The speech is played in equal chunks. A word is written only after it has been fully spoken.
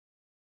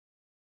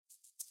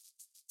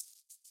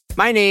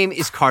My name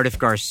is Cardiff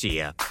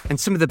Garcia, and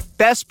some of the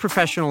best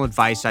professional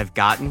advice I've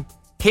gotten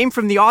came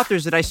from the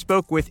authors that I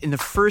spoke with in the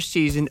first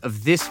season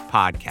of this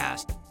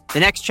podcast,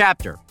 The Next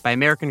Chapter by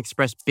American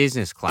Express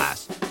Business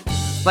Class.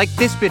 Like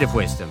this bit of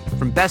wisdom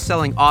from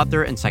best-selling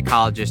author and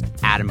psychologist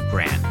Adam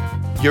Grant.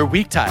 Your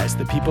weak ties,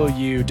 the people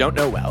you don't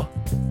know well,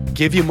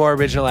 give you more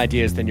original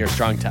ideas than your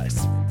strong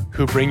ties,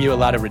 who bring you a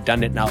lot of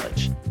redundant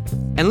knowledge.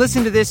 And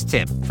listen to this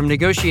tip from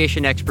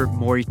negotiation expert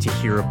Mori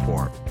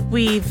Tahirapur.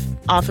 We've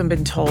often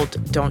been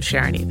told don't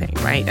share anything,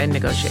 right, in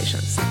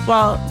negotiations.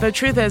 Well, the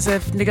truth is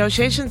if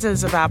negotiations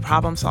is about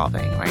problem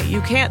solving, right, you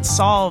can't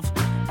solve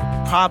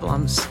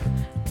problems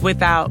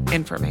without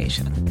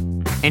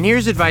information. And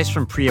here's advice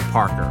from Priya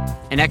Parker,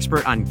 an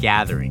expert on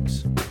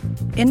gatherings.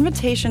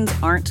 Invitations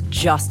aren't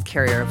just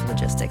carrier of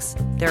logistics.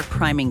 They're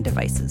priming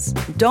devices.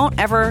 Don't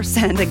ever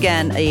send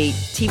again a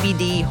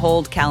TBD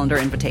hold calendar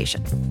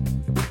invitation.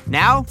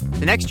 Now,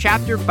 The Next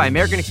Chapter by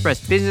American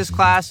Express Business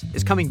Class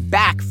is coming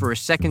back for a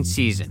second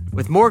season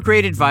with more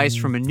great advice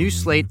from a new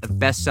slate of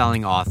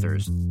best-selling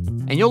authors.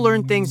 And you'll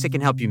learn things that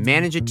can help you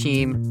manage a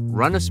team,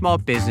 run a small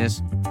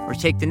business, or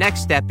take the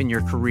next step in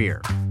your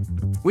career.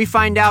 We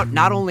find out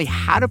not only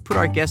how to put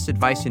our guests'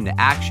 advice into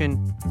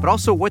action, but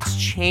also what's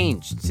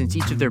changed since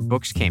each of their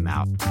books came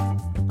out,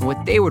 and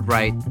what they would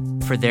write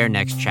for their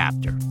next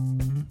chapter.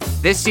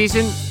 This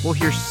season, we'll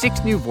hear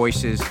 6 new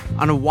voices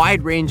on a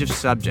wide range of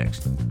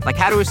subjects, like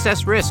how to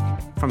assess risk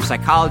from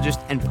psychologist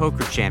and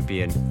poker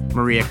champion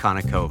Maria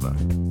Konnikova.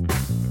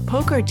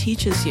 Poker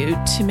teaches you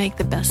to make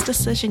the best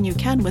decision you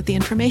can with the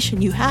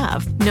information you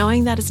have,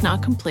 knowing that it's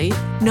not complete,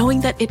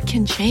 knowing that it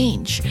can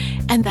change.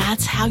 And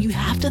that's how you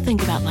have to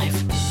think about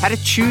life. How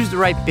to choose the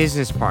right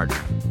business partner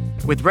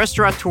with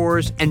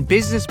restaurateurs and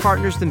business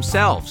partners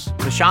themselves,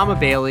 Mashama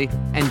Bailey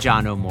and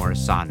Zhuo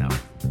Morisano.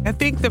 I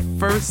think the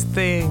first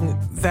thing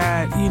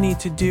that you need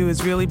to do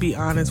is really be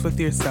honest with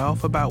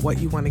yourself about what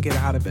you want to get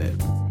out of it.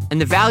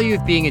 And the value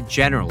of being a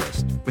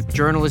generalist with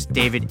journalist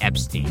David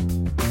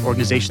Epstein.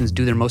 Organizations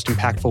do their most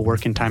impactful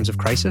work in times of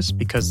crisis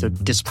because the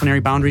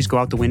disciplinary boundaries go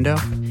out the window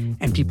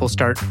and people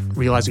start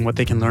realizing what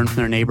they can learn from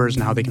their neighbors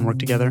and how they can work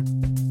together.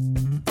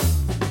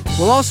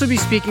 We'll also be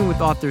speaking with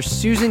authors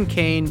Susan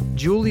Cain,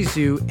 Julie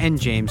Zhu, and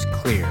James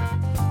Clear.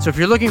 So if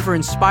you're looking for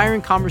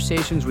inspiring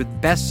conversations with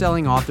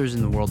best-selling authors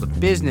in the world of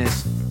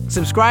business,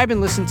 subscribe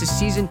and listen to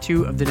Season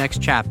 2 of The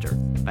Next Chapter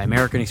by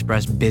American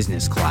Express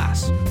Business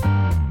Class.